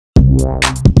Hello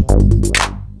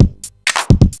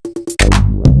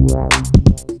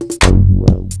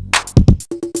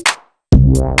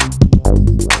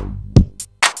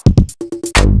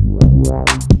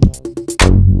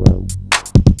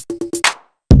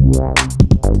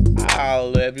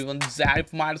everyone, this is Ari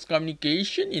from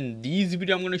Communication. In this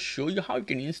video, I'm going to show you how you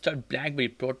can install Blackberry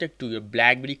Protect to your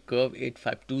Blackberry Curve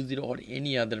 8520 or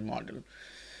any other model.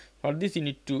 For this, you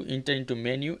need to enter into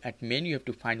menu. At menu, you have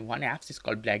to find one app. It's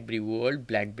called Blackberry World,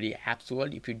 Blackberry Apps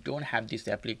World. If you don't have this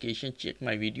application, check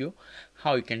my video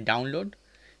how you can download.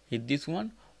 Hit this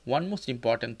one. One most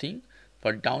important thing,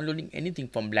 for downloading anything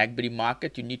from Blackberry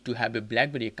Market, you need to have a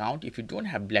Blackberry account. If you don't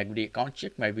have Blackberry account,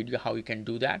 check my video how you can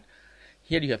do that.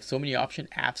 Here you have so many options: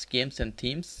 apps, games and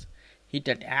themes. Hit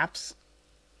at apps.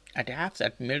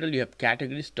 At middle you have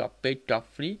categories: top paid, top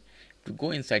free. To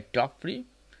go inside top free,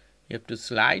 you have to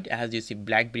slide as you see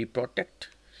Blackberry Protect.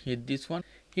 Hit this one.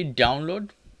 Hit download.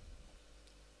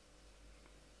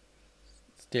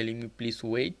 It's telling me please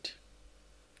wait.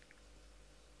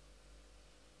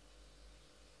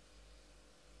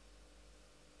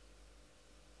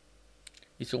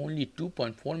 It's only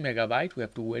 2.4 megabytes. We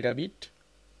have to wait a bit.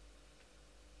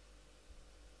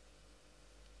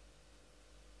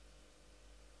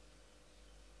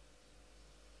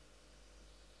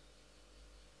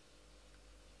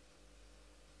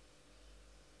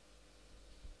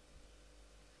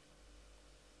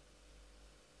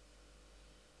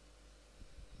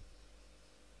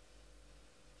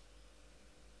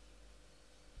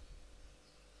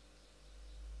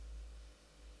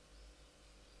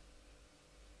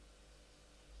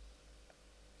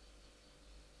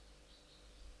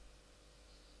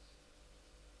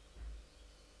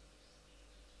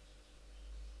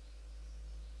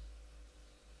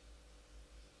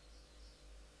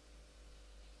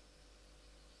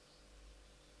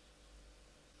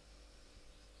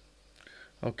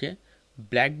 Okay,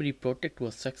 Blackberry Protect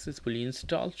was successfully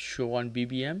installed. Show on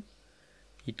BBM.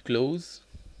 Hit close.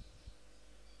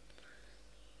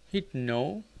 Hit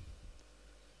no.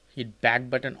 Hit back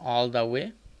button all the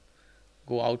way.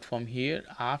 Go out from here.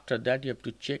 After that, you have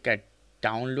to check at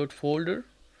download folder.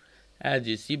 As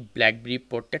you see, Blackberry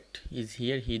Protect is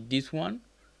here. Hit this one.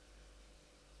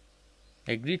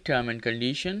 Agree term and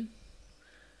condition.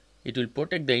 It will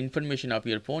protect the information of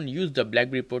your phone. Use the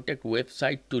Blackberry Protect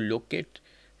website to locate,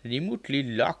 remotely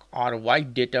lock or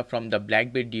wipe data from the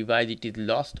Blackberry device it is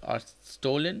lost or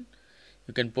stolen.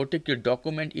 You can protect your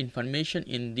document information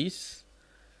in this.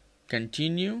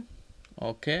 Continue.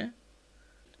 Okay,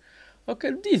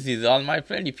 this is all my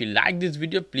friend. If you like this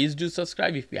video, please do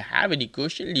subscribe. If you have any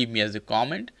question, leave me as a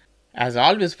comment. As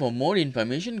always, for more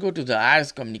information, go to the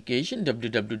IRS Communication,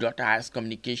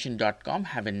 www.irscommunication.com.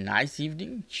 Have a nice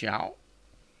evening. Ciao.